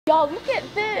Y'all, look at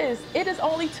this. It is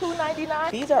only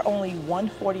 $2.99. These are only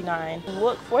 $1.49.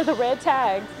 Look for the red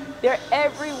tags. They're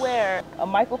everywhere. A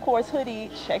Michael Kors hoodie,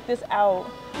 check this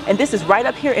out. And this is right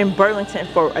up here in Burlington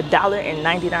for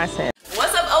 $1.99.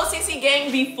 What's up, OCC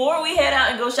gang? Before we head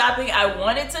out and go shopping, I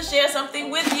wanted to share something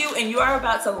with you, and you are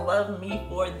about to love me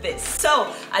for this.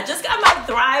 So I just got my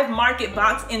Thrive Market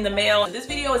box in the mail. This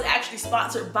video is actually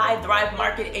sponsored by Thrive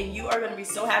Market, and you are going to be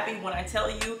so happy when I tell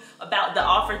you about the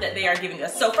offer that they are giving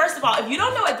us. So first of all, if you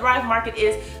don't know what Thrive Market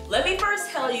is, let me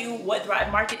first tell you what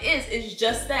Thrive Market is. It's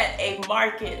just that, a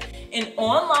market, an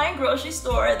online grocery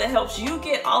store that helps you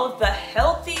get all of the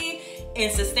healthy and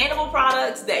sustainable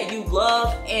products that you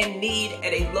love and need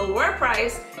at a lower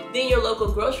price than your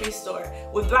local grocery store.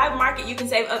 With Thrive Market, you can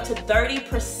save up to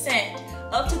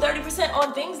 30%. Up to 30%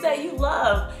 on things that you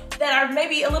love that are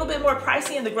maybe a little bit more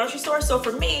pricey in the grocery store. So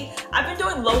for me, I've been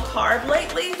doing low carb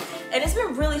lately, and it's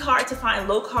been really hard to find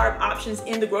low carb options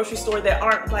in the grocery store that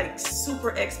aren't like super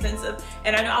expensive.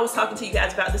 And I know I was talking to you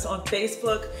guys about this on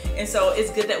Facebook, and so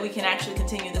it's good that we can actually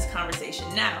continue this conversation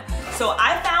now. So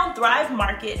I found Thrive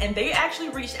Market, and they actually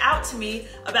reached out to me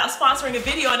about sponsoring a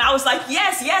video, and I was like,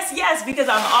 yes, yes, yes, because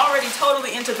I'm already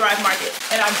totally into Thrive Market,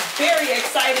 and I'm very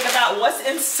excited about what's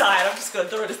inside. I'm just gonna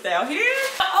throw this down here.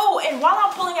 Oh, and while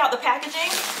I'm pulling out the packaging,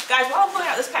 guys, while I'm pulling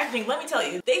out this packaging, let me tell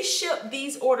you, they ship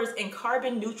these orders in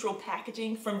carbon neutral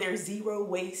packaging from their zero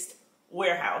waste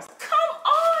warehouse. Come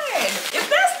on! If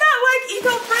that's not like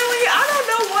eco-friendly, I don't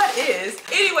know what is.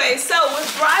 Anyway, so with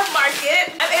Thrive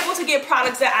Market, I'm able to get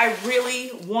products that I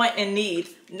really want and need.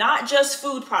 Not just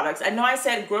food products. I know I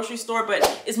said grocery store,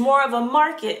 but it's more of a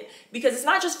market because it's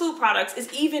not just food products.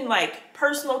 It's even like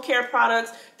personal care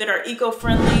products that are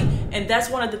eco-friendly. And that's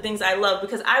one of the things I love,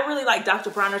 because I really like Dr.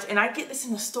 Bronner's, and I get this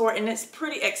in the store, and it's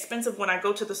pretty expensive when I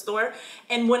go to the store.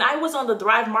 And when I was on the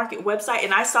Thrive Market website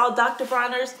and I saw Dr.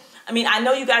 Bronner's, I mean, I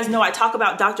know you guys know I talk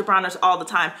about Dr. Bronner's all the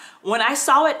time. When I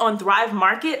saw it on Thrive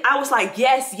Market, I was like,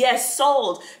 yes, yes,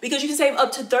 sold, because you can save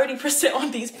up to 30%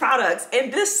 on these products.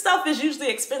 And this stuff is usually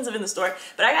expensive in the store,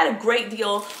 but I got a great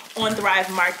deal on Thrive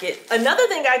Market. Another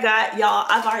thing I got, y'all,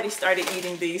 I've already started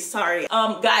eating these, sorry.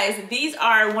 Guys, these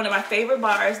are one of my favorite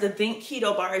bars, the Think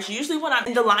Keto bars. Usually when I'm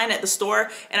in the line at the store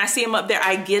and I see them up there,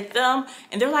 I get them,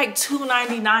 and they're like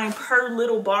 $2.99 per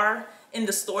little bar in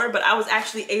the store, but I was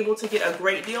actually able to get a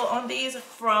great deal on these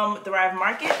from Thrive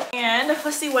Market. And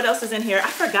let's see what else is in here. I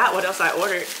forgot what else I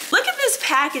ordered. Look at this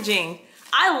packaging.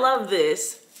 I love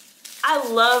this.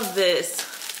 I love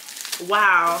this.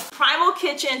 Wow. Primal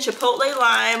Kitchen Chipotle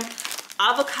Lime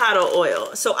Avocado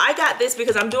Oil. So I got this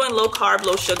because I'm doing low carb,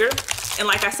 low sugar. And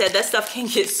like I said, that stuff can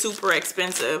get super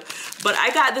expensive. But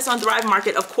I got this on Thrive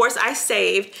Market. Of course, I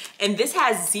saved. And this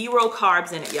has 0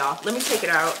 carbs in it, y'all. Let me take it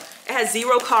out. It has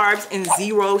 0 carbs and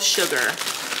 0 sugar.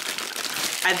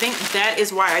 I think that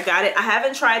is why I got it. I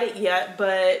haven't tried it yet,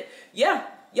 but yeah.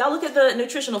 Y'all look at the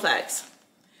nutritional facts.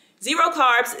 0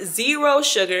 carbs, 0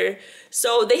 sugar.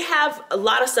 So they have a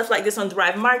lot of stuff like this on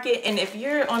Thrive Market. And if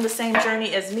you're on the same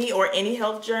journey as me, or any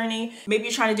health journey, maybe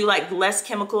you're trying to do like less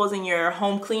chemicals in your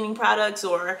home cleaning products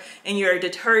or in your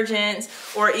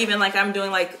detergents, or even like I'm doing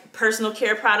like personal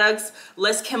care products,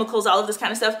 less chemicals, all of this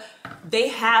kind of stuff, they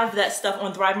have that stuff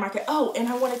on Thrive Market. Oh, and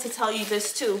I wanted to tell you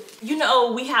this too. You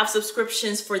know, we have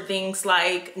subscriptions for things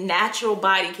like natural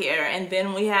body care, and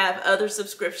then we have other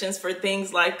subscriptions for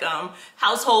things like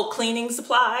household cleaning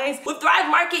supplies. With Thrive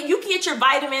Market, you can get your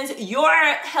vitamins, your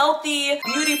healthy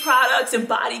beauty products and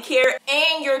body care,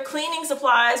 and your cleaning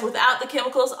supplies without the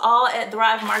chemicals, all at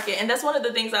Thrive Market. And that's one of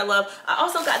the things I love. I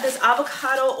also got this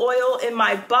avocado oil in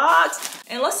my box,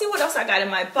 and let's see what else I got in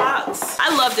my box.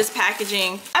 I love this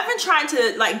packaging. I've been trying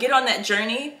to like get on that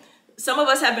journey. Some of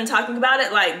us have been talking about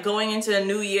it, like going into the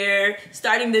new year,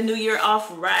 starting the new year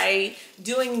off right,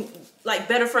 doing like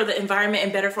better for the environment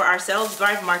and better for ourselves.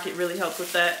 Thrive Market really helps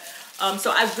with that.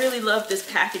 So I really love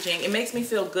this packaging. It makes me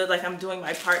feel good, like I'm doing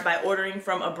my part by ordering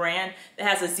from a brand that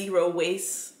has a 0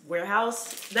 waste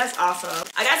warehouse. That's awesome.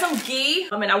 I got some ghee,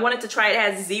 and I wanted to try it. It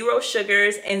has 0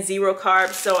 sugars and 0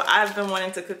 carbs. So I've been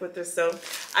wanting to cook with this, so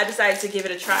I decided to give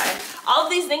it a try. All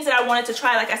of these things that I wanted to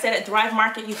try, like I said, at Thrive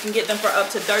Market, you can get them for up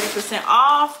to 30%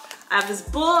 off. I have this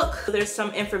book. There's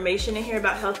some information in here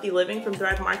about healthy living from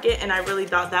Thrive Market, and I really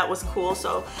thought that was cool.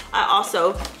 So I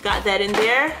also got that in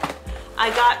there. I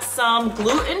got some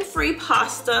gluten-free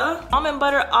pasta. Almond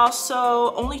butter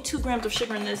also, only 2 grams of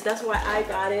sugar in this. That's why I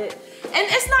got it. And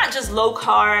it's not just low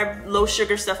carb, low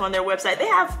sugar stuff on their website. They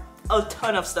have a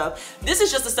ton of stuff. This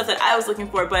is just the stuff that I was looking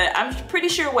for, but I'm pretty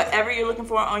sure whatever you're looking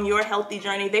for on your healthy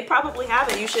journey, they probably have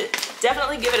it. You should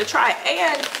definitely give it a try.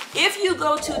 And if you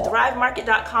go to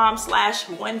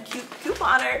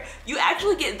thrivemarket.com/1couponer, you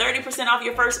actually get 30% off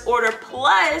your first order,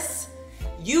 plus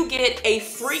you get a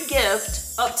free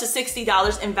gift up to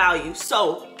 $60 in value.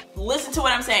 So listen to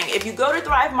what I'm saying. If you go to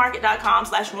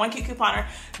thrivemarket.com/1couponer,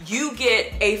 you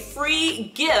get a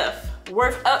free gift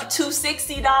worth up to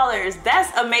 $60.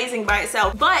 That's amazing by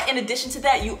itself. But in addition to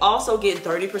that, you also get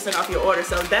 30% off your order.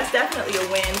 So that's definitely a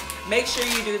win. Make sure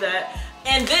you do that.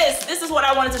 And this is what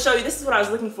I wanted to show you. This is what I was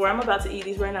looking for. I'm about to eat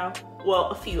these right now. Well,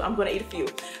 a few. I'm gonna eat a few.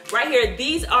 Right here,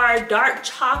 these are dark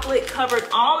chocolate covered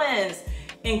almonds.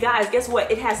 And guys, guess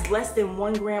what? It has less than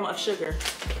 1 gram of sugar.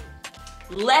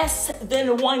 Less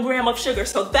than 1 gram of sugar.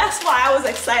 So that's why I was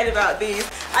excited about these.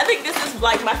 I think this is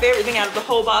like my favorite thing out of the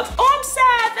whole box. Oh, I'm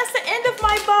sad. That's the end of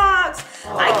my box.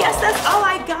 I guess that's all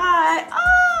I got.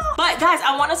 Oh. But guys,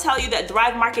 I want to tell you that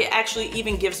Thrive Market actually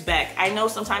even gives back. I know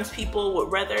sometimes people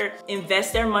would rather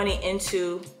invest their money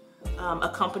into a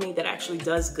company that actually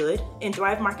does good, and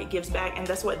Thrive Market gives back, and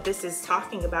that's what this is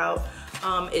talking about.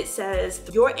 It says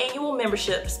your annual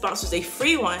membership sponsors a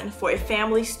free one for a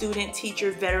family, student,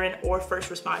 teacher, veteran, or first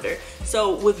responder.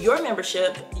 So with your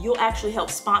membership, you'll actually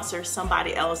help sponsor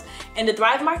somebody else. And the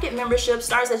Thrive Market membership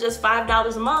starts at just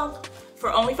 $5 a month.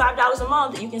 For only $5 a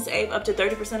month, you can save up to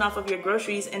 30% off of your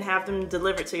groceries and have them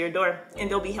delivered to your door, and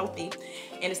they'll be healthy.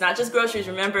 And it's not just groceries,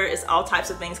 remember, it's all types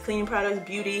of things, cleaning products,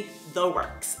 beauty, the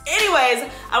works. Anyways,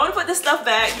 I wanna put this stuff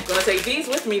back. I'm gonna take these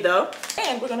with me though,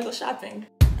 and we're gonna go shopping.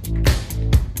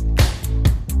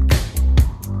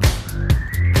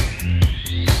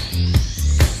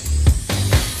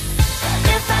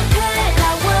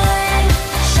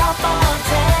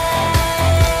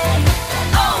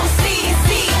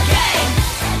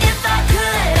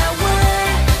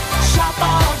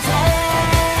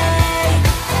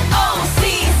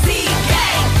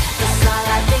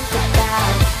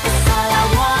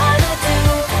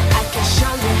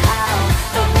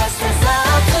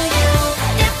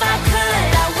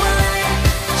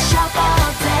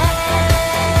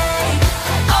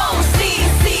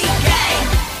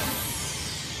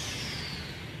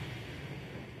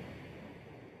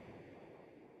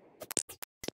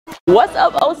 What's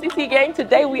up, OCC gang?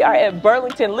 Today we are at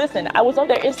Burlington. Listen, I was on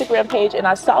their Instagram page and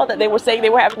I saw that they were saying they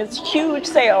were having this huge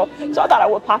sale. So I thought I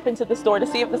would pop into the store to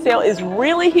see if the sale is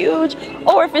really huge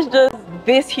or if it's just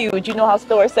this huge. You know how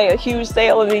stores say a huge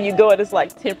sale and then you go and it's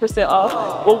like 10% off?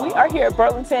 Well, we are here at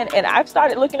Burlington and I've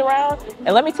started looking around,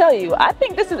 and let me tell you, I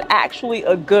think this is actually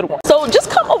a good one. So just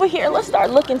come over here and let's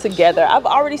start looking together. I've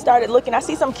already started looking. I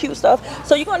see some cute stuff.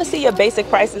 So you're going to see your basic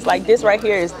prices. Like this right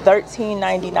here is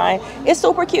 $13.99. It's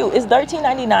super cute. It's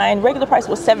 $13.99. Regular price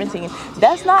was $17.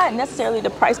 That's not necessarily the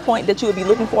price point that you would be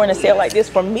looking for in a sale like this.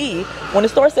 For me, when the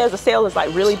store says a sale is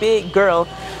like really big, girl,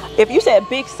 if you said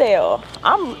big sale,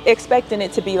 I'm expecting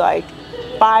it to be like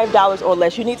 $5 or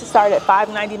less. You need to start at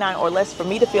 $5.99 or less for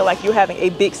me to feel like you're having a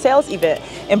big sales event.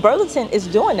 And Burlington is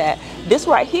doing that. This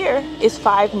right here is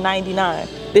 $5.99.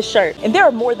 This shirt, and there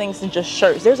are more things than just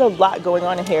shirts. There's a lot going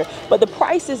on in here, but the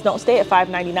prices don't stay at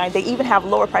 $5.99. They even have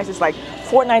lower prices, like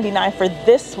 $4.99 for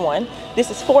this one. This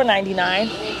is $4.99,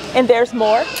 and there's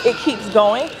more. It keeps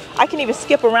going. I can even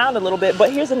skip around a little bit,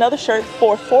 but here's another shirt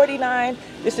for $4.49.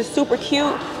 This is super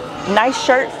cute. Nice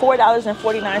shirt,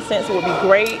 $4.49. It would be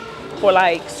great for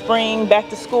like spring, back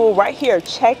to school. Right here,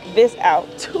 check this out,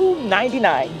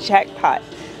 $2.99, jackpot.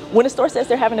 When the store says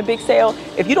they're having a big sale,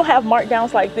 if you don't have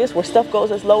markdowns like this where stuff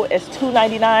goes as low as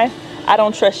 $2.99, I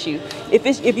don't trust you.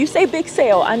 If you say big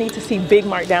sale, I need to see big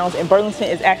markdowns, and Burlington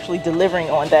is actually delivering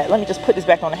on that. Let me just put this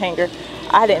back on the hanger.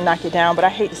 I didn't knock it down, but I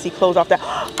hate to see clothes off that.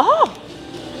 Oh,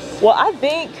 well, I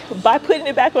think by putting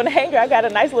it back on the hanger, I got a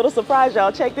nice little surprise,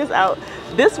 y'all. Check this out.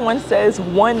 This one says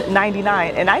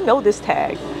 $1.99, and I know this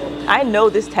tag. I know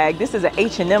this tag. This is an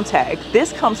H&M tag.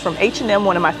 This comes from H&M,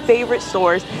 one of my favorite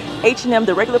stores. H&M,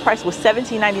 the regular price was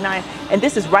 $17.99, and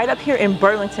this is right up here in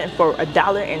Burlington for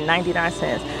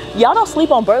 $1.99. Y'all don't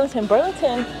sleep on Burlington.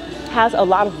 Burlington has a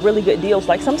lot of really good deals.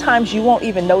 Like sometimes you won't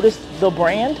even notice the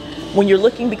brand when you're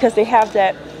looking because they have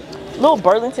that little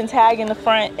Burlington tag in the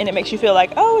front, and it makes you feel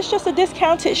like, oh, it's just a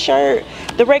discounted shirt.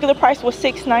 The regular price was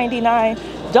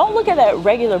 $6.99. Don't look at that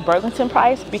regular Burlington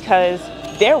price because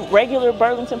their regular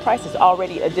Burlington price is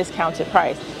already a discounted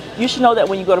price. You should know that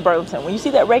when you go to Burlington. When you see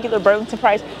that regular Burlington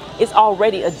price, it's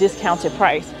already a discounted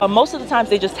price. Most of the times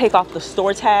they just take off the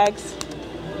store tags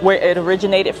where it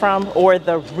originated from, or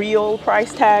the real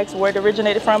price tags where it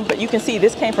originated from. But you can see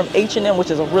this came from H&M, which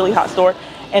is a really hot store.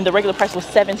 and the regular price was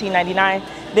 $17.99.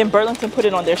 Then Burlington put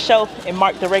it on their shelf and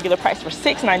marked the regular price for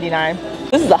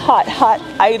 $6.99. This is a hot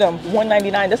item,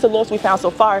 $1.99. That's the lowest we found so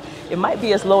far. It might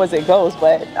be as low as it goes,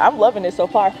 but I'm loving it so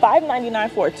far.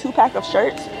 $5.99 for a 2-pack of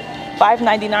shirts.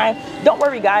 $5.99. Don't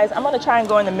worry, guys. I'm gonna try and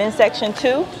go in the men's section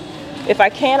too, if I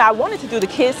can. I wanted to do the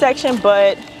kids section,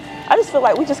 but I just feel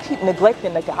like we just keep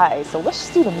neglecting the guys. So let's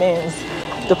just do the men's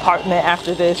department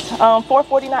after this.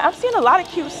 $4.49. I'm seeing a lot of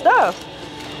cute stuff.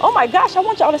 Oh my gosh, I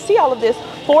want y'all to see all of this.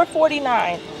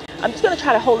 $4.49. I'm just gonna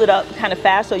try to hold it up kind of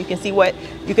fast so you can see what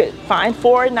you could find.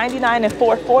 $4.99 and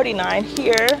 $4.49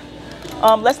 here.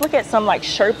 Let's look at some like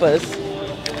Sherpas.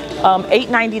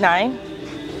 $8.99.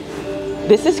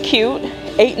 This is cute.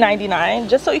 $8.99.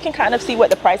 Just so you can kind of see what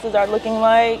the prices are looking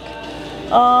like.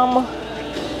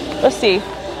 Let's see.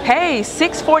 Hey,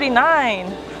 $6.49.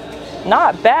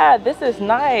 Not bad. This is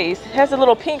nice. It has a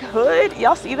little pink hood.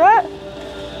 Y'all see that?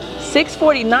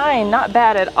 $6.49. Not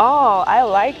bad at all. I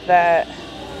like that.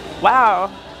 Wow.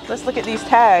 Let's look at these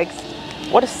tags.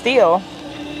 What a steal.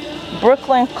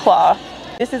 Brooklyn cloth.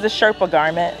 This is a Sherpa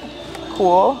garment.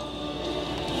 Cool.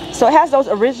 So it has those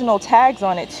original tags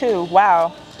on it too.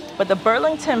 Wow. But the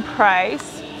Burlington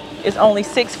price is only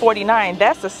 $6.49.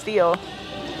 That's a steal.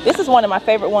 This is one of my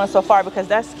favorite ones so far because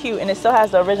that's cute and it still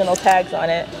has the original tags on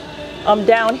it.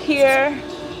 Down here,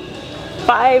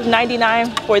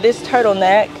 $5.99 for this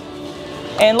turtleneck.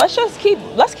 And let's keep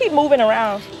moving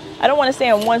around. I don't want to stay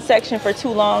in one section for too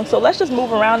long, so let's just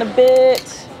move around a bit.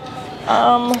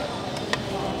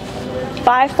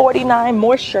 $5.49,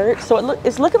 more shirts. So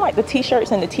it's looking like the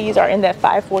t-shirts and the tees are in that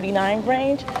 $5.49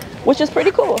 range, which is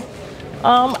pretty cool.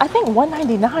 I think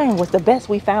 $1.99 was the best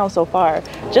we found so far,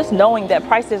 just knowing that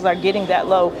prices are getting that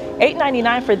low.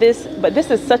 $8.99 for this, but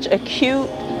this is such a cute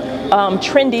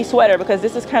trendy sweater because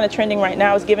this is kind of trending right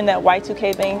now. It's giving that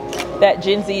Y2K thing that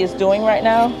Gen Z is doing right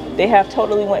now. They have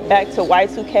totally went back to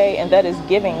Y2K and that is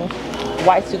giving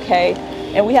Y2K.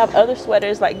 And we have other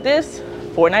sweaters like this,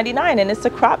 $4.99, and it's a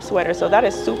crop sweater, so that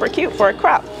is super cute for a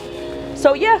crop.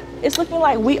 So yeah, it's looking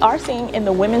like we are seeing in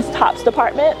the women's tops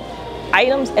department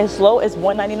items as low as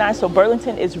 $1.99. So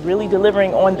Burlington is really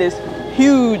delivering on this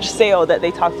huge sale that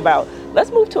they talked about.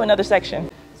 Let's move to another section.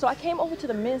 So I came over to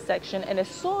the men's section, and as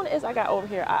soon as I got over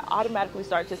here, I automatically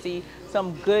started to see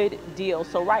some good deals.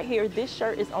 So right here, this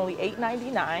shirt is only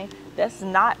 $8.99. That's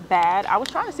not bad. I was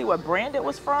trying to see what brand it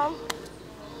was from.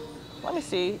 Let me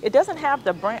see. It doesn't have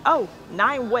the brand. Oh,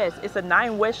 9 West. It's a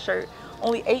 9 West shirt.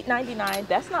 Only $8.99.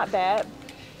 That's not bad.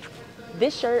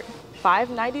 This shirt,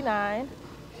 $5.99.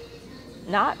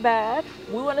 Not bad.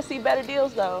 We want to see better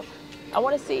deals though. I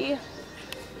want to see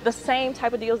the same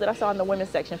type of deals that I saw in the women's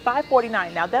section.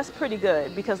 $5.49. Now that's pretty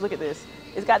good because look at this.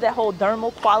 It's got that whole thermal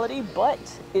quality, but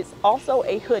it's also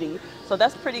a hoodie. So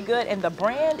that's pretty good. And the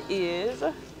brand is,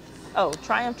 oh,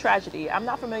 Triumph Tragedy. I'm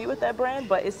not familiar with that brand,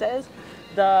 but it says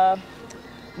the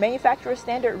manufacturer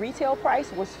standard retail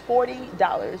price was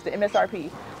 $40, the MSRP.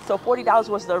 So $40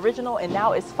 was the original and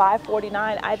now it's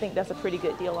 $5.49. I think that's a pretty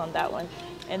good deal on that one.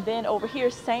 And then over here,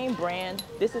 same brand.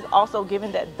 This is also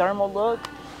giving that thermal look.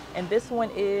 And this one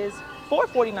is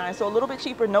 $4.49, so a little bit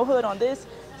cheaper. No hood on this.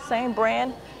 Same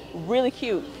brand, really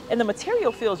cute. And the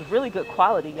material feels really good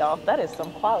quality, y'all. That is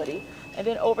some quality. And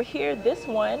then over here, this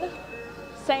one,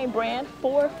 same brand,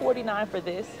 $4.49 for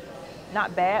this.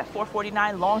 Not bad,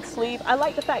 $4.49, long sleeve. I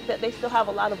like the fact that they still have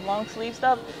a lot of long sleeve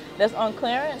stuff that's on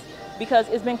clearance because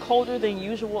it's been colder than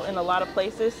usual in a lot of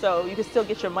places, so you can still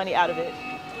get your money out of it.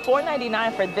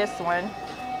 $4.99 for this one.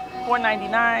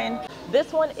 $4.99.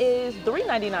 This one is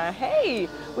 $3.99. Hey,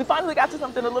 we finally got to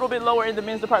something a little bit lower in the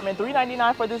men's department.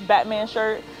 $3.99 for this Batman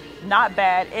shirt. Not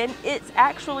bad. And it's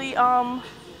actually,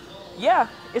 yeah,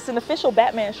 it's an official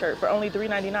Batman shirt for only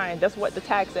 $3.99. That's what the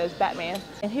tag says, Batman.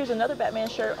 And here's another Batman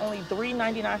shirt, only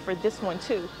 $3.99 for this one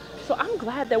too. So I'm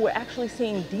glad that we're actually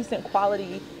seeing decent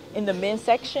quality in the men's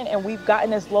section, and we've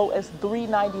gotten as low as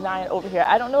 $3.99 over here.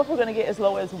 I don't know if we're gonna get as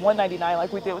low as $1.99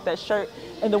 like we did with that shirt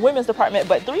in the women's department,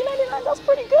 but $3.99, that's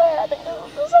pretty good. I think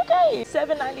that's okay.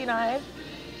 $7.99,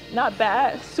 not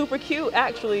bad. Super cute,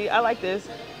 actually. I like this.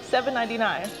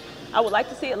 $7.99. I would like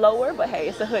to see it lower, but hey,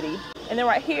 it's a hoodie. And then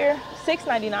right here,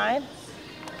 $6.99.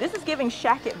 This is giving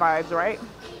shacket vibes, right?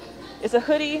 It's a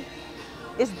hoodie.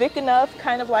 It's thick enough,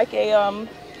 kind of like a,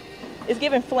 it's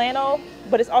giving flannel,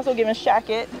 but it's also giving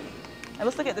shacket. And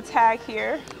let's look at the tag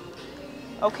here.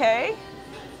 Okay,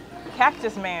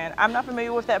 Cactus Man. I'm not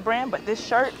familiar with that brand, but this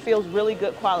shirt feels really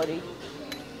good quality.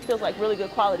 Feels like really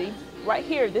good quality. Right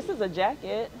here, this is a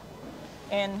jacket.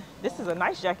 And this is a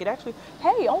nice jacket, actually.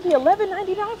 Hey, only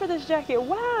 $11.99 for this jacket.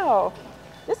 Wow,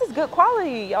 this is good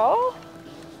quality, y'all.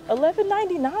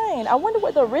 $11.99. I wonder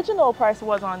what the original price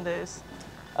was on this.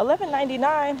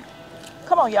 $11.99.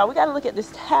 Come on, y'all, we gotta look at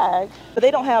this tag. But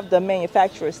they don't have the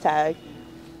manufacturer's tag.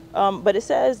 But it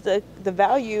says the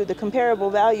value, the comparable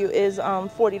value is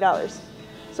 $40.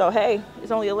 So hey,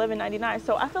 it's only $11.99.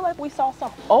 So I feel like we saw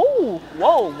some. Oh,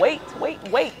 whoa, wait.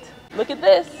 Look at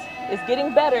this. It's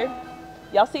getting better.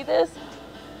 Y'all see this?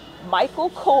 Michael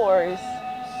Kors.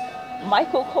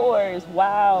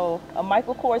 Wow. A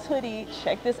Michael Kors hoodie.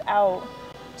 Check this out.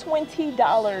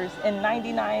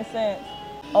 $20.99.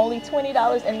 Only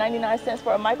 $20.99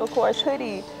 for a Michael Kors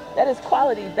hoodie. That is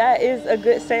quality. That is a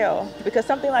good sale, because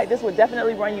something like this would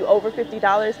definitely run you over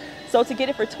 $50. So to get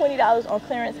it for $20 on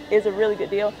clearance is a really good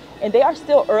deal. And they are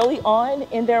still early on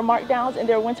in their markdowns, in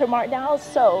their winter markdowns.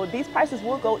 So these prices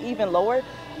will go even lower.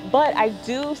 But I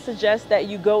do suggest that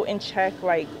you go and check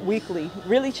like weekly,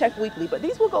 really check weekly, but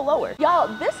these will go lower. Y'all,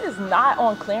 this is not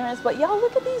on clearance, but y'all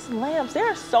look at these lamps.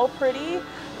 They're so pretty.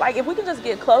 Like if we can just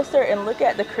get closer and look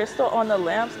at the crystal on the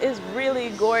lamps, it's really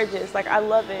gorgeous. Like I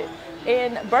love it.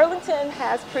 And Burlington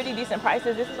has pretty decent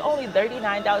prices. This is only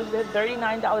 $39. They're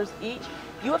 $39 each.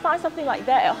 You would find something like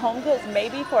that at HomeGoods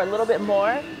maybe for a little bit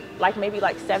more, like maybe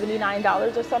like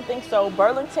 $79 or something. So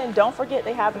Burlington, don't forget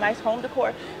they have nice home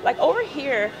decor. Like over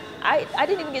here, I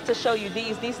didn't even get to show you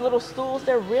these little stools.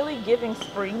 They're really giving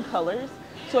spring colors.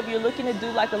 So if you're looking to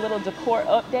do like a little decor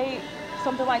update,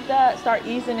 something like that, start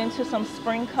easing into some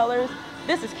spring colors.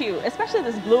 This is cute, especially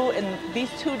this blue and these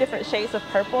two different shades of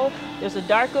purple. There's a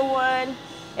darker one,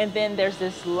 and then there's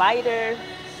this lighter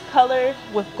color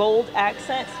with gold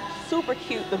accents. Super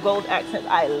cute, the gold accents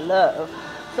I love.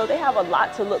 So they have a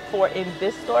lot to look for in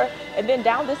this store. And then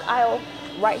down this aisle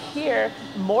right here,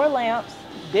 more lamps,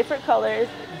 different colors,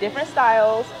 different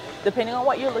styles, depending on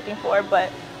what you're looking for.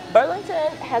 But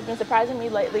Burlington has been surprising me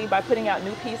lately by putting out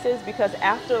new pieces, because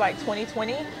after like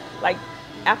 2020, like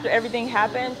after everything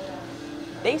happened,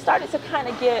 they started to kind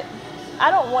of get,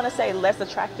 I don't want to say less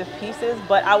attractive pieces,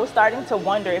 but I was starting to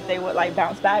wonder if they would like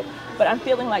bounce back, but I'm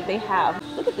feeling like they have.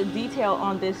 Look at the detail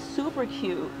on this, super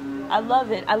cute. I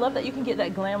love it. I love that you can get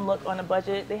that glam look on a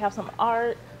budget. They have some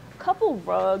art, couple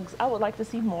rugs. I would like to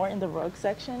see more in the rug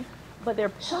section, but their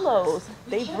pillows,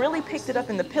 they've really picked it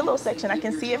up in the pillow section. I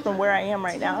can see it from where I am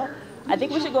right now. I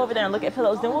think we should go over there and look at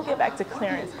pillows, then we'll get back to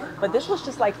clearance. But this was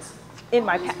just like in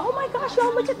my pack. Oh my gosh,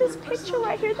 y'all, look at this picture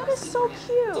right here. That is so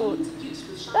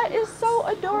cute. That is so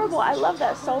adorable. I love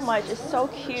that so much. It's so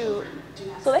cute.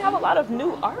 So they have a lot of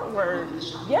new artwork.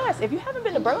 Yes, if you haven't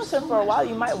been to Burlington for a while,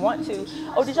 you might want to.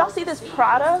 Oh, did y'all see this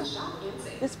Prada?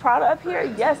 This Prada up here?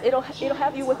 Yes, it'll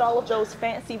have you with all of those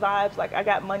fancy vibes. Like I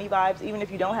got money vibes, even if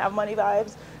you don't have money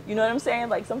vibes. You know what I'm saying?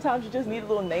 Like sometimes you just need a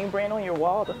little name brand on your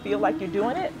wall to feel like you're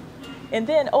doing it. And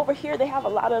then over here, they have a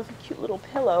lot of cute little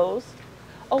pillows.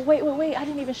 Oh, wait, I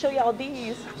didn't even show y'all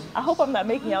these. I hope I'm not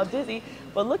making y'all dizzy,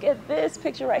 but look at this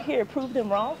picture right here. Prove them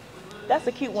wrong. That's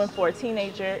a cute one for a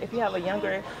teenager. If you have a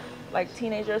younger, like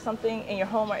teenager or something in your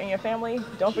home or in your family,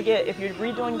 don't forget, if you're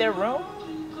redoing their room,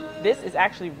 this is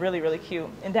actually really, really cute.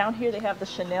 And down here, they have the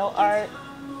Chanel art.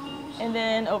 And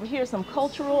then over here, some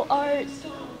cultural art.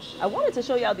 I wanted to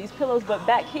show y'all these pillows, but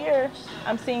back here,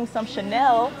 I'm seeing some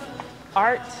Chanel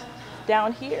art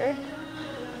down here.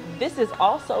 This is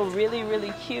also really,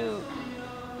 really cute.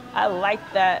 I like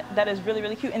that. That is really,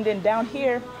 really cute. And then down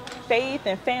here, faith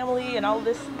and family and all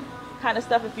this kind of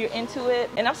stuff if you're into it.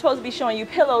 And I'm supposed to be showing you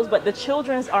pillows, but the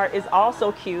children's art is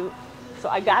also cute. So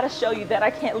I gotta show you that. I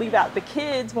can't leave out the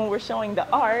kids when we're showing the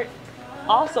art.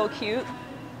 Also cute.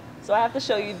 So I have to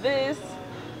show you this.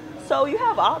 So you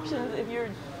have options if you're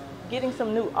getting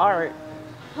some new art.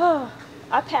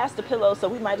 I passed the pillows, so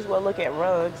we might as well look at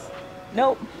rugs.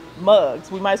 Nope,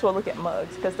 mugs. We might as well look at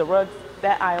mugs, because the rugs,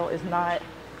 that aisle is not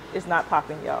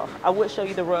popping, y'all. I would show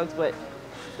you the rugs, but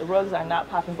the rugs are not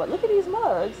popping. But look at these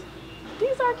mugs.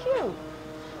 These are cute.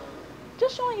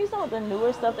 Just showing you some of the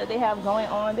newer stuff that they have going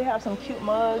on. They have some cute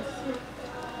mugs,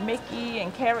 Mickey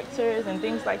and characters and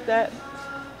things like that.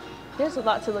 There's a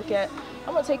lot to look at.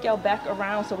 I'm gonna take y'all back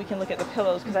around so we can look at the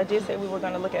pillows, because I did say we were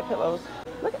gonna look at pillows.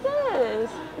 Look at this.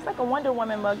 It's like a Wonder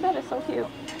Woman mug. That is so cute.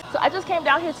 So I just came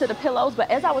down here to the pillows, but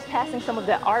as I was passing some of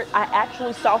that art, I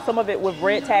actually saw some of it with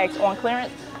red tags on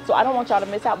clearance. So I don't want y'all to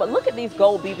miss out. But look at these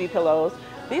gold BB pillows.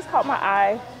 These caught my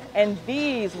eye. And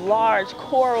these large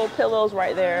coral pillows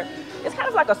right there. It's kind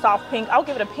of like a soft pink. I'll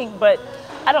give it a pink, but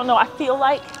I don't know. I feel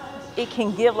like it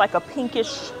can give like a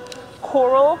pinkish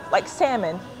coral, like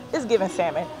salmon. It's giving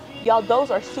salmon. Y'all,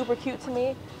 those are super cute to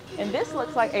me. And this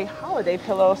looks like a holiday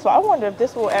pillow. So I wonder if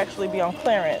this will actually be on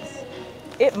clearance.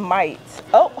 It might.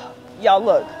 Oh, y'all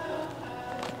look.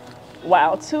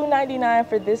 Wow, $2.99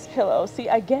 for this pillow. See,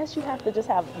 I guess you have to just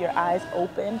have your eyes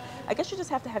open. I guess you just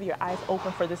have to have your eyes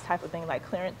open for this type of thing like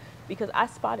clearance, because I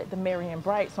spotted the Merry and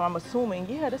Bright, so I'm assuming,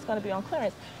 yeah, this is gonna be on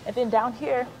clearance. And then down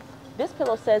here, this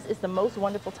pillow says it's the most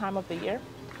wonderful time of the year.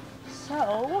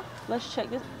 So let's check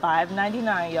this,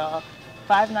 $5.99, y'all.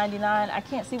 $5.99, I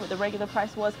can't see what the regular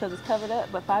price was because it's covered up,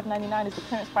 but $5.99 is the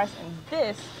clearance price, and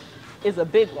this is a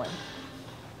big one.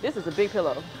 This is a big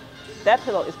pillow. That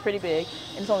pillow is pretty big,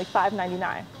 and it's only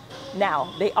 $5.99.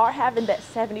 Now, they are having that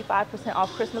 75%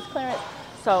 off Christmas clearance,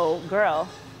 so girl,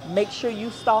 make sure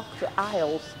you stock the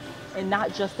aisles and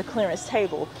not just the clearance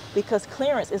table, because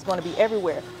clearance is going to be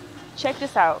everywhere. Check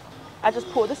this out. I just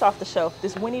pulled this off the shelf,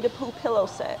 this Winnie the Pooh pillow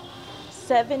set.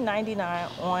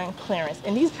 $7.99 on clearance,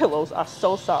 and these pillows are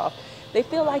so soft. They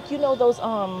feel like, you know, those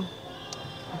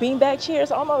beanbag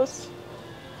chairs almost,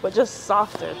 but just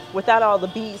softer, without all the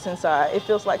beads inside. It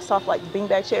feels like soft, like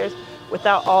beanbag chairs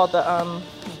without all the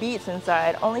beads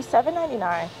inside. Only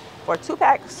 $7.99 for a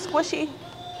 2-pack squishy,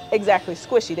 exactly,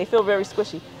 squishy. They feel very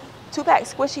squishy. 2-pack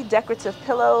squishy decorative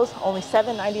pillows, only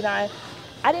 $7.99.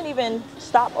 I didn't even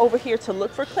stop over here to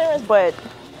look for clearance, but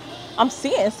I'm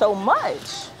seeing so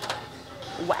much.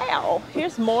 Wow,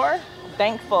 here's more.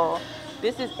 Thankful.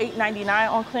 This is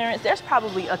 $8.99 on clearance. There's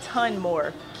probably a ton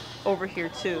more over here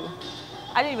too.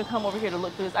 I didn't even come over here to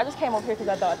look for this. I just came over here because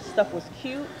I thought stuff was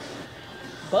cute.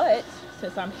 But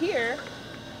since I'm here,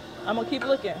 I'm gonna keep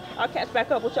looking. I'll catch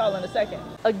back up with y'all in a second.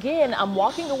 Again, I'm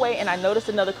walking away and I noticed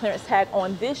another clearance tag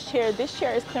on this chair. This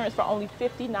chair is clearance for only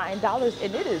 $59,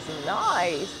 and it is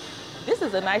nice. This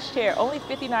is a nice chair, only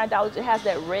 $59. It has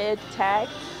that red tag.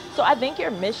 So I think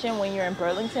your mission when you're in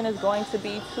Burlington is going to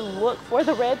be to look for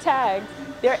the red tags.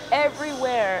 They're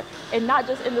everywhere, and not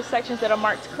just in the sections that are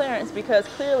marked clearance, because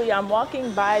clearly I'm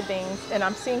walking by things and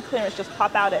I'm seeing clearance just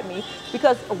pop out at me.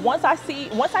 Because once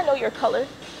I know your color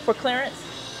for clearance,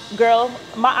 girl,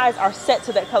 my eyes are set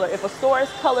to that color. If a store's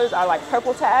colors are like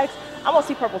purple tags, I'm gonna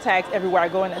see purple tags everywhere I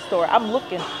go in that store. I'm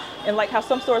looking, and like how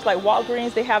some stores like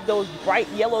Walgreens, they have those bright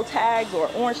yellow tags or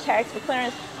orange tags for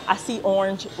clearance. I see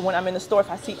orange when I'm in the store. If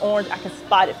I see orange, I can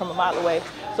spot it from a mile away.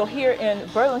 So here in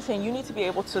Burlington, you need to be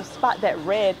able to spot that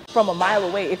red from a mile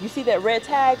away. If you see that red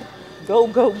tag, go,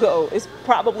 go, go. It's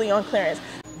probably on clearance.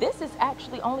 This is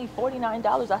actually only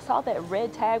 $49. I saw that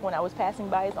red tag when I was passing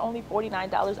by. It's only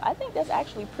 $49. I think that's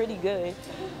actually pretty good.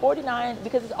 $49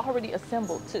 because it's already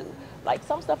assembled too. Like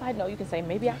some stuff I know you can say,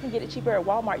 maybe I can get it cheaper at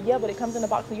Walmart. Yeah, but it comes in a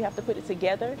box and you have to put it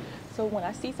together. So when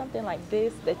I see something like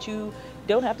this that you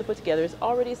don't have to put together, it's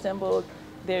already assembled.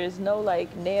 There's no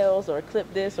like nails or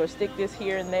clip this or stick this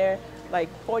here and there. Like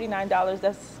 $49,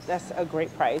 that's a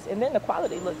great price. And then the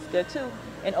quality looks good too.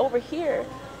 And over here,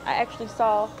 I actually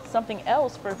saw something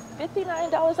else for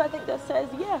 $59. I think that says,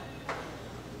 yeah,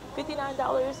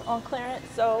 $59 on clearance.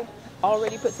 So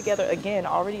already put together, again,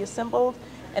 already assembled.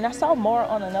 And I saw more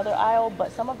on another aisle,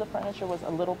 but some of the furniture was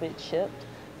a little bit chipped.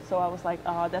 So I was like,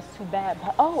 oh, that's too bad.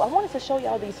 But oh, I wanted to show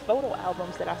y'all these photo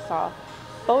albums that I saw.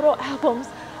 Photo albums.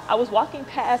 I was walking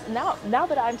past, now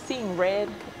that I'm seeing red,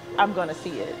 I'm gonna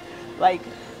see it. Like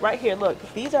right here, look,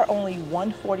 these are only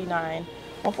 $149.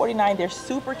 $149, they're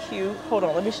super cute. Hold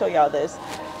on, let me show y'all this.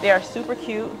 They are super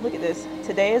cute. Look at this.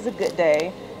 Today is a good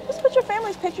day. Just put your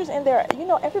family's pictures in there. You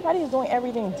know, everybody is doing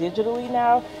everything digitally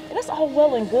now, and it's all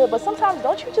well and good, but sometimes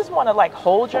don't you just want to like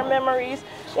hold your memories?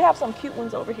 They have some cute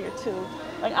ones over here too.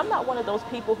 Like I'm not one of those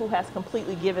people who has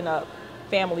completely given up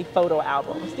family photo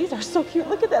albums. These are so cute.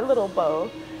 Look at that little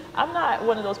bow. I'm not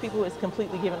one of those people who has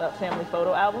completely given up family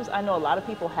photo albums. I know a lot of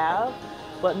people have,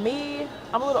 but me,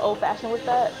 I'm a little old-fashioned with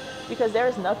that, because there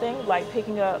is nothing like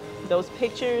picking up those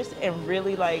pictures and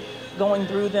really like going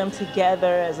through them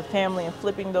together as a family and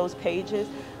flipping those pages.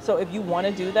 So if you want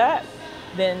to do that,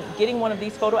 then getting one of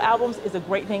these photo albums is a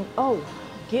great thing. Oh,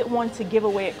 get one to give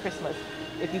away at Christmas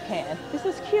if you can. This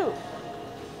is cute.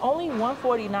 Only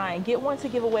 $149. Get one to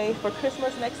give away for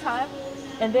Christmas next time.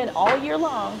 And then all year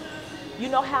long, you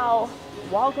know how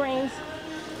Walgreens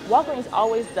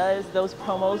always does those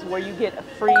promos where you get a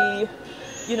free,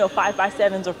 you know,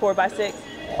 5x7s or 4x6.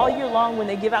 All year long when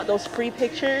they give out those free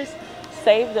pictures,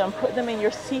 save them, put them in your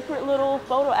secret little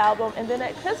photo album, and then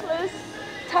at Christmas,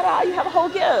 ta-da, you have a whole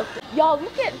gift. Y'all,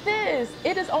 look at this.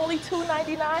 It is only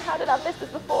 $2.99. How did I miss this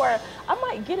before? I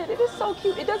might get it. It is so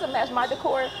cute. It doesn't match my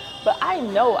decor, but I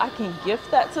know I can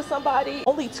gift that to somebody.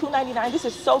 Only $2.99. This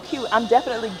is so cute. I'm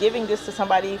definitely giving this to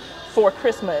somebody for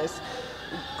Christmas.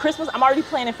 I'm already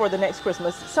planning for the next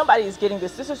Christmas. Somebody is getting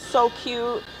this. This is so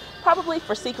cute. Probably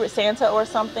for Secret Santa or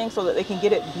something so that they can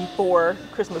get it before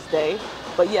Christmas Day.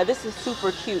 But yeah, this is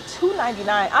super cute. $2.99.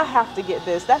 I have to get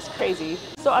this. That's crazy.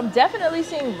 So I'm definitely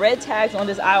seeing red tags on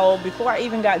this aisle. Before I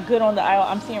even got good on the aisle,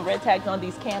 I'm seeing red tags on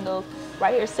these candles.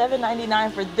 Right here,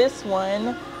 $7.99 for this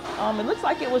one. It looks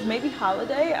like it was maybe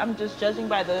holiday. I'm just judging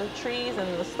by the trees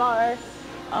and the star.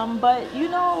 But you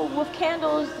know, with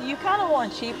candles, you kind of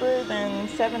want cheaper than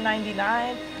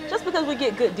 $7.99, just because we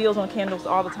get good deals on candles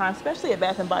all the time, especially at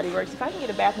Bath and Body Works. If I can get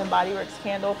a Bath and Body Works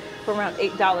candle for around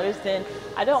 $8, then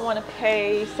I don't want to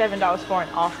pay $7 for an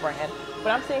off-brand.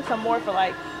 But I'm seeing some more for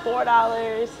like $4,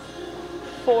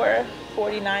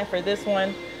 $4.49 for this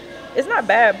one. It's not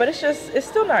bad, but it's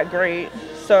still not great.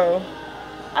 So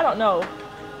I don't know.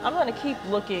 I'm gonna keep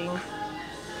looking.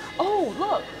 Oh,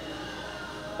 look.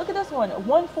 Look at this one,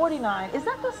 $149. Is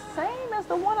that the same as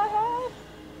the one I had?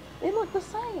 They look the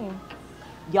same.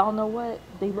 Y'all know what?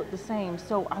 They look the same.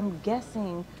 So I'm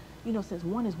guessing, you know, since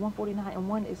one is $149 and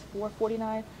one is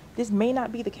 $4.49, this may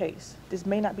not be the case. This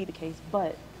may not be the case,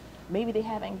 but maybe they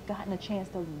haven't gotten a chance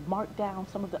to mark down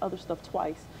some of the other stuff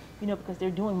twice, you know, because they're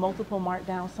doing multiple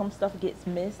markdowns. Some stuff gets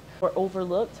missed or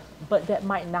overlooked, but that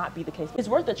might not be the case. It's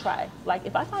worth a try. Like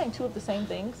if I find two of the same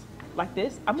things like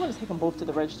this, I'm going to take them both to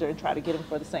the register and try to get them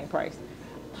for the same price.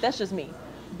 That's just me.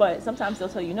 But sometimes they'll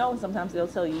tell you no, and sometimes they'll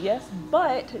tell you yes.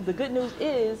 But the good news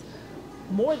is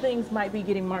more things might be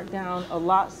getting marked down a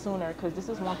lot sooner, because this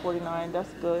is $149.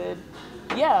 That's good.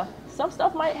 Yeah, some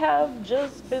stuff might have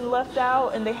just been left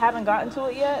out and they haven't gotten to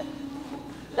it yet.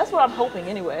 That's what I'm hoping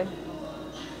anyway.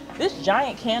 This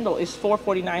giant candle is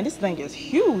 $4.49. This thing is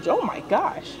huge. Oh my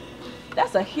gosh.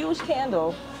 That's a huge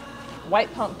candle.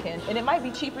 White pumpkin, and it might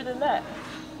be cheaper than that.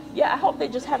 Yeah, I hope they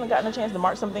just haven't gotten a chance to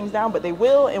mark some things down, but they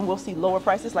will, and we'll see lower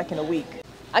prices like in a week.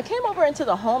 I came over into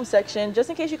the home section just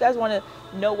in case you guys want to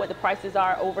know what the prices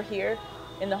are over here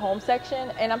in the home section,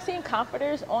 and I'm seeing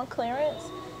comforters on clearance.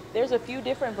 There's a few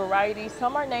different varieties.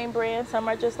 Some are name brand, some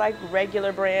are just like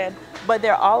regular brand, but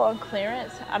they're all on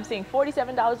clearance. I'm seeing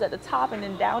 $47 at the top, and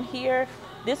then down here,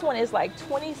 this one is like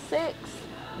 $26.99.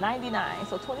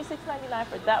 So $26.99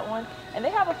 for that one, and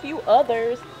they have a few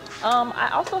others. I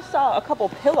also saw a couple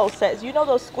pillow sets. You know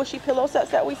those squishy pillow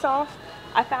sets that we saw?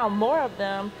 I found more of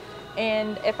them,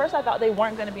 and at first I thought they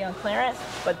weren't going to be on clearance,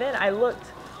 but then I looked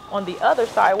on the other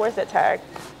side. Where's that tag?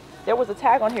 There was a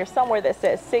tag on here somewhere that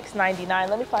said $6.99.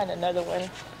 Let me find another one,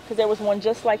 because there was one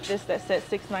just like this that said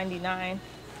 $6.99.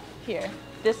 Here,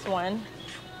 this one,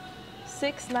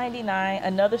 $6.99,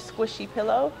 another squishy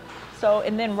pillow. So,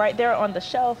 and then right there on the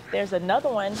shelf, there's another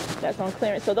one that's on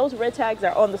clearance. So those red tags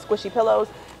are on the squishy pillows.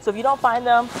 So if you don't find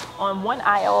them on one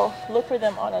aisle, look for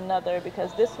them on another,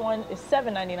 because this one is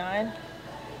 $7.99.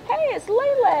 Hey, it's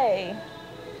Lele.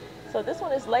 So this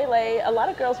one is Lele. A lot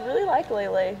of girls really like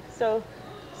Lele. So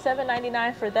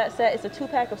 $7.99 for that set. It's a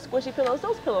 2-pack of squishy pillows.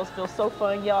 Those pillows feel so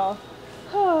fun, y'all.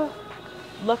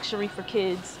 Luxury for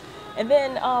kids. And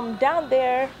then down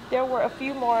there were a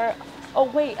few more. Oh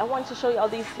wait, I wanted to show you all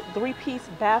these 3-piece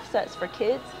bath sets for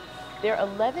kids. They're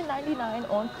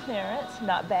 $11.99 on clearance.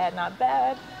 Not bad, not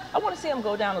bad. I want to see them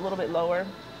go down a little bit lower.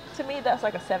 To me, that's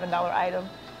like a $7 item.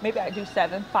 Maybe I do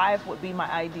 $7. $5 would be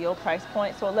my ideal price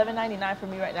point. So $11.99 for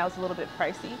me right now is a little bit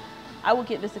pricey. I would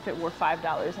get this if it were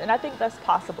 $5, and I think that's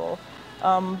possible.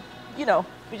 You know,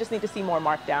 we just need to see more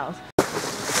markdowns.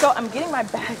 So I'm getting my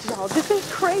bags, y'all. This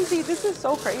is crazy. This is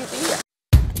so crazy.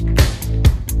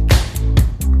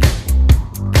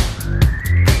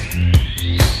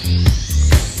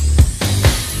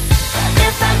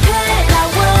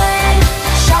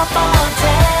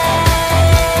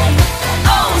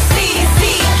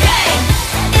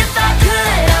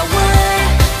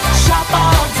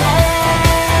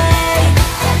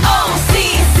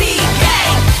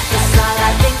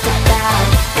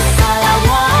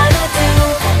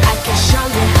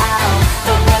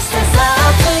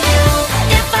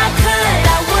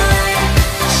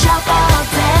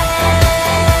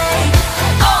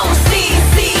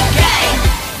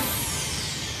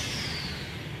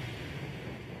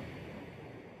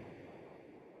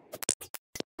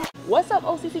 What's up,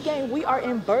 OCC gang? We are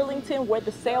in Burlington where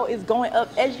the sale is going up.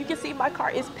 As you can see, my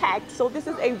cart is packed. So this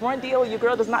is a run deal. Your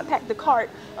girl does not pack the cart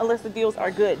unless the deals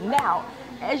are good. Now,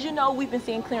 as you know, we've been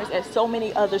seeing clearance at so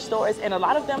many other stores, and a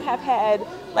lot of them have had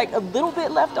like a little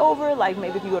bit left over. Like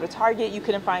maybe if you go to Target, you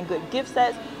couldn't find good gift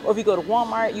sets, or if you go to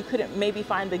Walmart, you couldn't maybe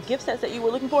find the gift sets that you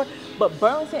were looking for. But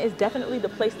Burlington is definitely the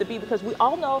place to be, because we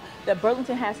all know that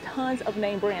Burlington has tons of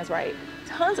name brands, right?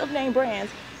 Tons of name brands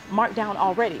marked down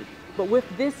already. But with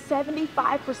this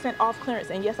 75% off clearance,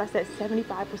 and yes, I said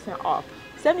 75% off.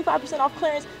 75% off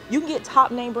clearance, you can get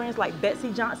top name brands like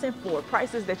Betsy Johnson for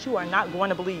prices that you are not going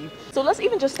to believe. So let's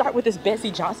even just start with this Betsy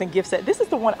Johnson gift set. This is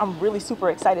the one I'm really super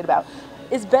excited about.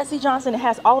 It's Betsy Johnson. It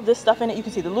has all of this stuff in it. You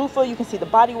can see the loofah, you can see the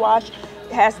body wash.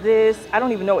 It has this, I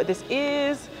don't even know what this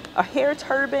is, a hair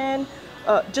turban.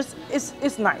 Just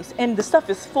it's nice, and the stuff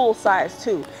is full size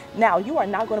too. Now you are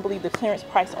not going to believe the clearance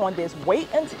price on this. Wait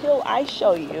until I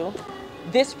show you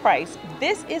this price.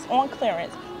 This is on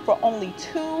clearance for only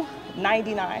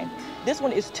 $2.99. This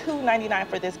one is $2.99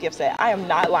 for this gift set. I am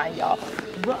not lying, y'all.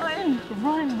 Run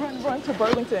to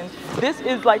Burlington. This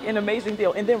is like an amazing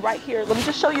deal. And then right here, let me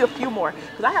just show you a few more,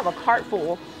 because I have a cart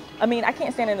full. I mean, I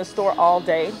can't stand in the store all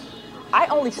day. I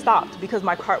only stopped because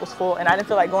my cart was full and I didn't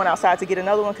feel like going outside to get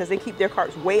another one because they keep their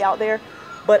carts way out there.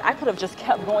 But I could have just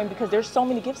kept going because there's so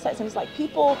many gift sets, and it's like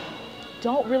people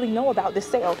don't really know about this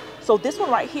sale. So this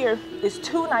one right here is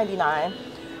 $2.99.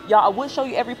 Y'all, I would show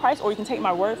you every price, or you can take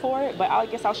my word for it, but I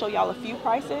guess I'll show y'all a few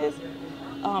prices.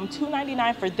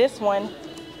 $2.99 for this one.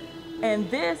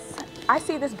 And this, I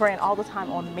see this brand all the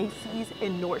time on Macy's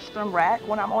and Nordstrom Rack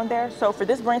when I'm on there. So for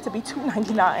this brand to be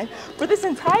 $2.99 for this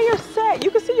entire set,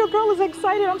 you can see your girl is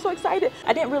excited. I'm so excited.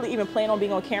 I didn't really even plan on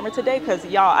being on camera today because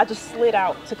y'all, I just slid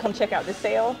out to come check out this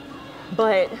sale.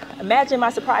 But imagine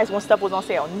my surprise when stuff was on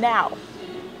sale. Now,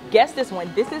 guess this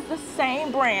one. This is the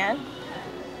same brand,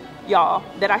 y'all,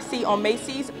 that I see on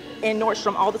Macy's and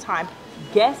Nordstrom all the time.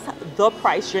 Guess the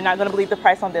price. You're not gonna believe the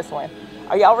price on this one.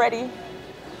 Are y'all ready?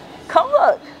 Come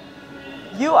look.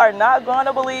 You are not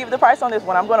gonna believe the price on this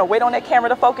one. I'm gonna wait on that camera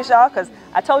to focus, y'all, because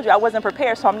I told you I wasn't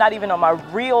prepared, so I'm not even on my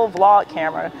real vlog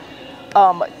camera.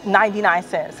 99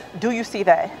 cents. Do you see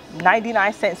that?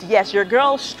 99 cents. Yes, your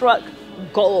girl struck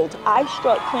gold. I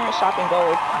struck clearance shopping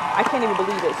gold. I can't even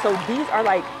believe it. So these are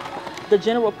like the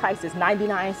general prices,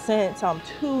 99 cents,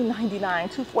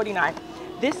 $2.99, $2.49.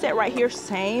 This set right here,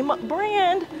 same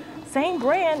brand.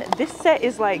 This set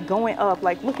is like going up.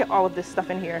 Like, look at all of this stuff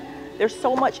in here. There's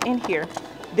so much in here.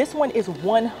 This one is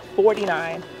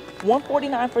 $149.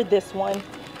 $149 for this one.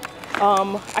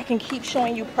 I can keep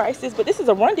showing you prices, but this is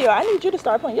a run deal. I need you to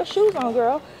start putting your shoes on,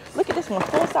 girl. Look at this one,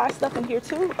 full size stuff in here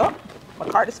too. Oh, my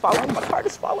cart is falling,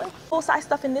 Full size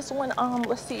stuff in this one,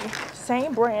 let's see,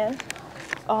 same brand.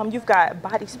 You've got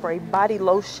body spray, body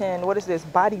lotion, what is this?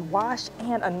 Body wash,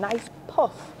 and a nice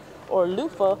puff or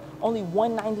loofah, only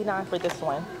 $1.99 for this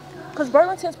one. Because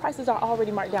Burlington's prices are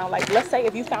already marked down. Like, let's say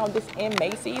if you found this in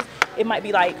Macy's, it might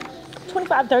be like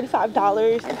 $25,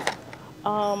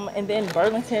 $35. And then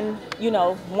Burlington, you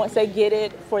know, once they get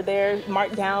it for their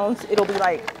markdowns, it'll be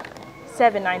like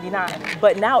 $7.99.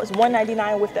 But now it's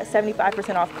 $1.99 with that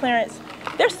 75% off clearance.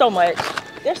 There's so much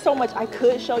I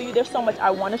could show you. There's so much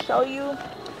I want to show you.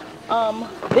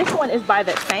 This one is by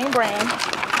that same brand,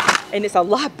 and it's a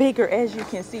lot bigger, as you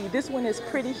can see. This one is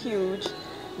pretty huge.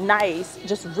 Nice,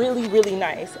 just really, really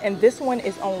nice. And this one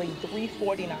is only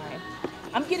 $3.49.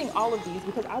 I'm getting all of these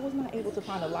because I was not able to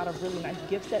find a lot of really nice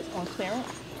gift sets on clearance.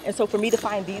 And so for me to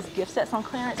find these gift sets on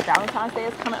clearance, Valentine's Day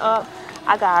is coming up.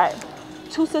 I got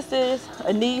 2 sisters,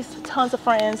 a niece, tons of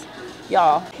friends.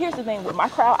 Y'all, here's the thing with my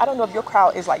crowd. I don't know if your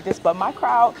crowd is like this, but my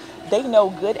crowd, they know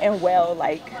good and well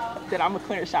like that I'm a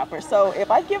clearance shopper. So if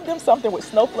I give them something with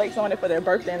snowflakes on it for their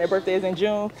birthday, and their birthday is in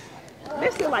June,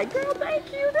 they're still like, girl,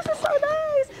 thank you, this is so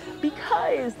nice,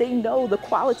 because they know the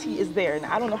quality is there. And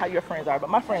I don't know how your friends are, but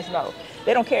my friends know.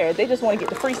 They don't care. They just want to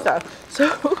get the free stuff. So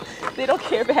they don't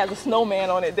care if it has a snowman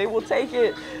on it. They will take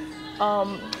it.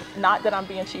 Not that I'm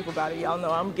being cheap about it. Y'all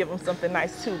know I'm giving them something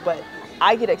nice too, but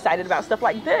I get excited about stuff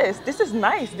like this. This is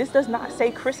nice. This does not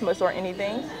say Christmas or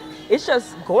anything. It's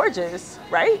just gorgeous,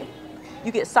 right?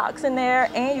 You get socks in there,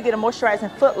 and you get a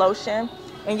moisturizing foot lotion.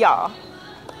 And y'all,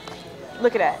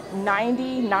 look at that,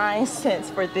 99 cents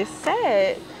for this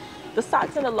set. The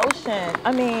socks and the lotion,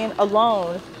 I mean,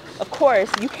 alone, of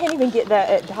course, you can't even get that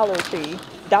at Dollar Tree,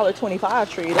 $1.25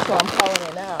 Tree. That's what I'm calling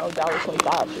it now,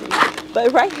 $1.25 Tree.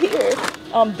 But right here,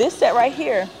 this set right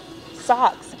here,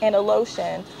 socks and a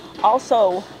lotion,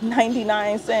 also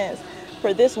 99 cents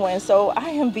for this one. So I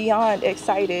am beyond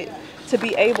excited to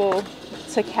be able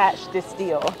to catch this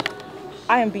deal.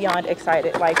 I am beyond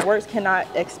excited. Like, words cannot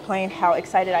explain how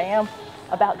excited I am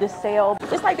about this sale.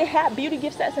 Just like they had beauty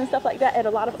gift sets and stuff like that at a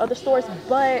lot of other stores,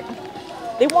 but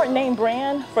they weren't name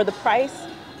brand for the price.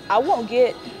 I won't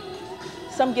get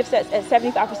some gift sets at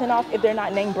 75% off if they're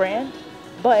not name brand,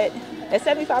 but at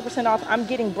 75% off, I'm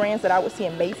getting brands that I would see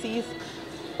in Macy's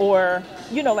or,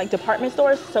 you know, like department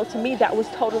stores. So to me, that was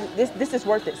totally, this is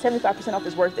worth it. 75% off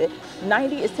is worth it.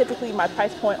 90 is typically my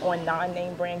price point on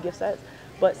non-name brand gift sets.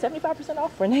 But 75%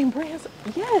 off for name brands,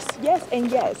 yes, yes, and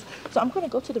yes. So I'm gonna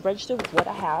go to the register with what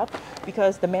I have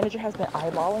because the manager has been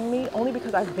eyeballing me, only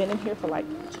because I've been in here for like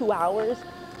 2 hours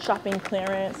shopping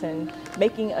clearance and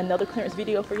making another clearance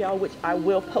video for y'all, which I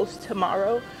will post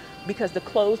tomorrow. because the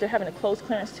clothes, they're having a clothes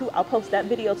clearance too. I'll post that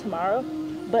video tomorrow.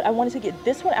 But I wanted to get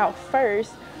this one out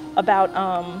first about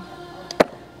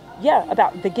yeah,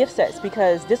 about the gift sets,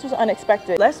 because this was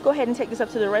unexpected. Let's go ahead and take this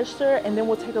up to the register and then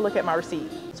we'll take a look at my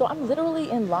receipt. So I'm literally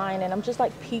in line and I'm just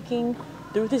like peeking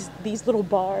through these little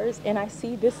bars, and I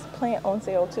see this plant on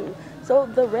sale too. So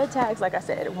the red tags, like I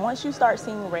said, once you start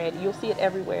seeing red, you'll see it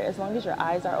everywhere as long as your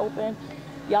eyes are open.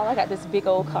 Y'all, I got this big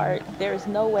old cart. There's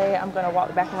no way I'm gonna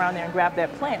walk back around there and grab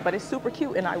that plant, but it's super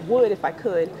cute and I would if I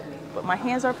could, but my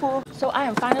hands are full. So I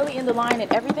am finally in the line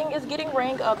and everything is getting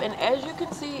rang up, and as you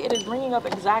can see, it is ringing up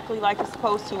exactly like it's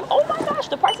supposed to. Oh my gosh,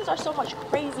 the prices are so much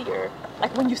crazier,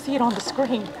 like when you see it on the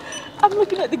screen. I'm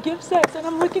looking at the gift sets and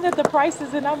I'm looking at the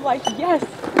prices and I'm like, yes,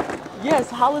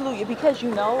 yes, hallelujah. Because you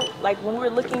know, like when we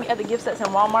were looking at the gift sets in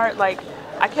Walmart, like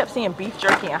I kept seeing beef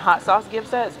jerky and hot sauce gift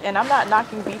sets, and I'm not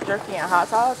knocking beef jerky and hot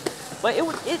sauce, but it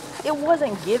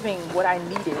wasn't giving what I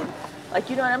needed.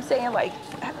 Like, you know what I'm saying? Like,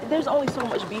 there's only so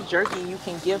much beef jerky you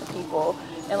can give people.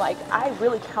 And like, I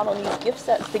really count on these gift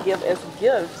sets to give as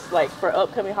gifts, like for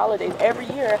upcoming holidays. Every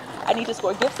year I need to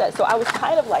score gift sets. So I was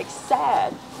kind of like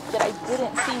sad that I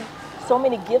didn't see so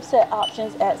many gift set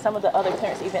options at some of the other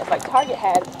clearance events. Like Target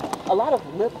had a lot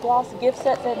of lip gloss gift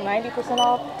sets at 90%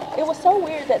 off. It was so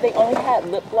weird that they only had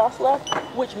lip gloss left,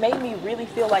 which made me really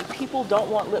feel like people don't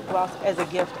want lip gloss as a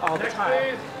gift all the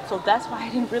time. So that's why I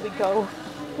didn't really go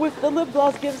with the lip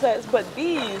gloss gift sets. But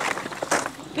these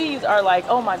are like,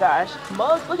 oh my gosh,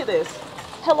 mugs, look at this.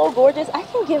 Hello gorgeous. I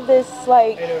can give this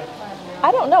like,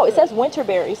 I don't know, it says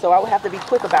winterberry, so I would have to be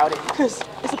quick about it because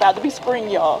it's about to be spring,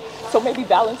 y'all. So maybe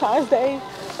Valentine's Day,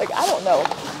 like I don't know.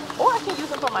 Or I can use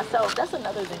them for myself. That's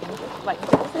another thing. Like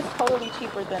this is totally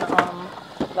cheaper than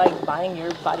like buying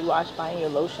your body wash, buying your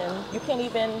lotion. You can't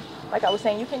even, like I was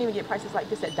saying, you can't even get prices like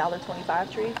this at $1.25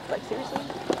 Tree. Like seriously?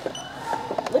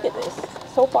 Look at this.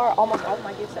 So far, almost all of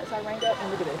my gift sets I rang up,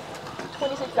 and look at this.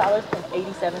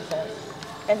 $26.87.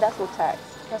 And that's with tax.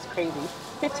 That's crazy.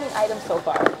 15 items so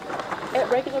far. At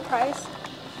regular price,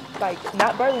 like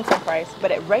not Burlington price,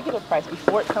 but at regular price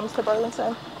before it comes to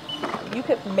Burlington, you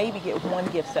could maybe get one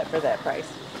gift set for that price.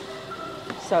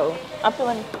 So I'm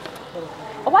feeling,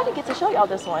 oh, I didn't get to show y'all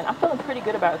this one. I'm feeling pretty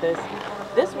good about this.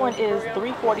 This one is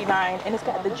 $3.49 and it's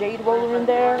got the jade roller in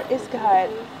there. It's got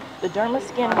the Derma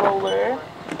Skin roller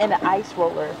and the ice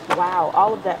roller. Wow,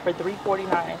 all of that for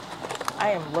 $3.49.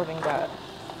 I am loving that.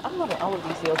 I'm loving all of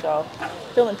these deals, y'all.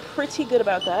 Feeling pretty good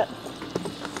about that.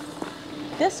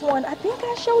 This one, I think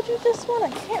I showed you this one.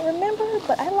 I can't remember,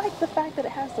 but I like the fact that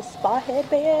it has the spa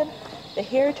headband, the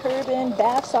hair turban,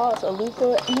 bath salts, a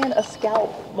loofah, and a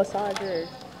scalp massager.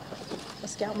 A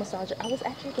scalp massager. I was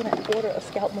actually going to order a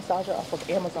scalp massager off of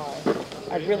Amazon.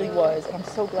 I really was, and I'm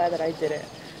so glad that I didn't.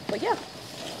 But yeah,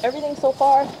 everything so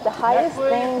far, the highest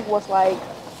thing was like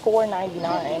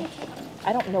 $4.99.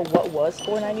 I don't know what was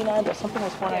 $4.99, but something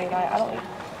was $4.99.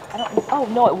 I don't, oh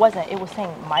no, it wasn't. It was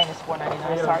saying minus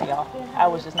 $4.99. Sorry, y'all. I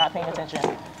was just not paying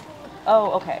attention.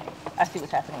 Oh, okay. I see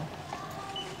what's happening.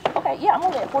 Okay, yeah, I'm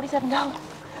only at $47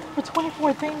 for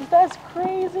 24 things. That's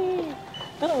crazy.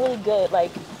 Feeling really good.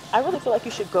 Like, I really feel like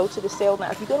you should go to the sale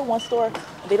now. If you go to one store and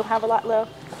they don't have a lot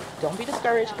left, don't be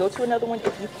discouraged. Go to another one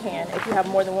if you can, if you have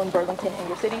more than one Burlington in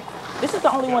your city. This is the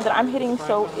only one that I'm hitting,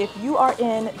 so if you are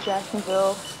in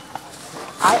Jacksonville,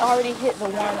 I already hit the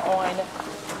one on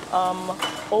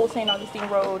Old St. Augustine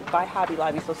Road by Hobby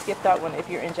Lobby, so skip that one if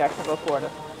you're in Jacksonville, Florida.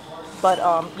 But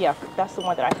yeah, that's the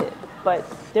one that I hit. But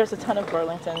there's a ton of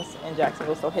Burlingtons in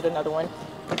Jacksonville, so hit another one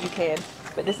if you can.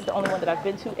 But this is the only one that I've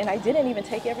been to, and I didn't even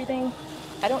take everything.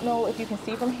 I don't know if you can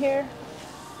see from here.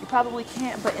 You probably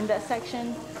can't, but in that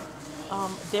section,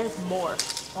 there's more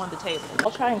on the table.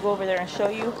 I'll try and go over there and show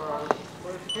you.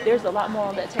 There's a lot more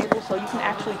on that table, so you can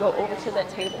actually go over to that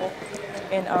table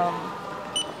and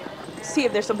see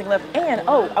if there's something left. And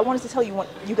oh, I wanted to tell you,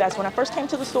 you guys, when I first came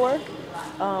to the store,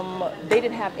 they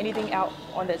didn't have anything out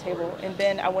on that table. And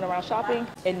then I went around shopping,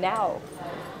 and now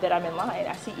that I'm in line,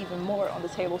 I see even more on the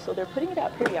table. So they're putting it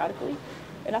out periodically.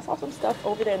 And I saw some stuff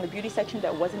over there in the beauty section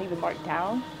that wasn't even marked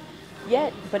down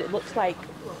yet, but it looks like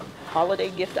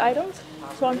holiday gift items.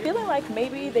 So I'm feeling like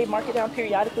maybe they mark it down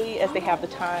periodically as they have the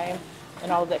time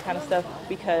and all of that kind of stuff,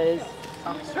 because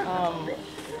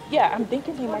yeah, I'm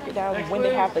thinking they mark it down when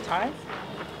they have the time,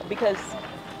 because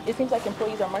it seems like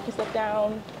employees are marking stuff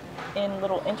down in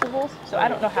little intervals. So I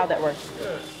don't know how that works.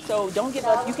 So don't give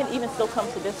up. You can even still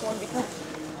come to this one, because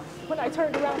when I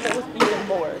turned around, there was even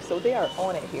more. So they are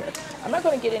on it here. I'm not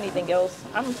going to get anything else.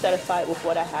 I'm satisfied with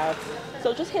what I have.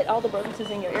 So just hit all the Burlingtons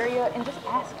in your area and just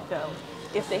ask them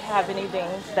if they have anything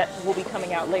that will be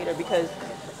coming out later, because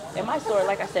in my store,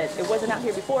 like I said, it wasn't out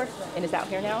here before and it's out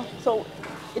here now. So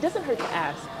it doesn't hurt to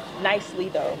ask. nicely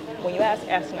though. When you ask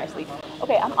nicely.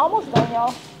 Okay, I'm almost done,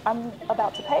 y'all. I'm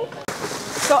about to pay.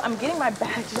 So I'm getting my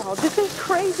bag, y'all. This is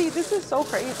crazy. This is so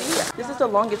crazy. This is the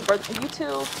longest Burlington. You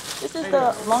too. This is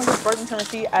the longest Burlington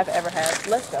receipt I've ever had.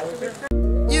 Let's go.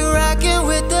 You rockin'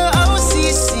 with the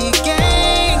OCC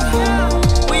gang.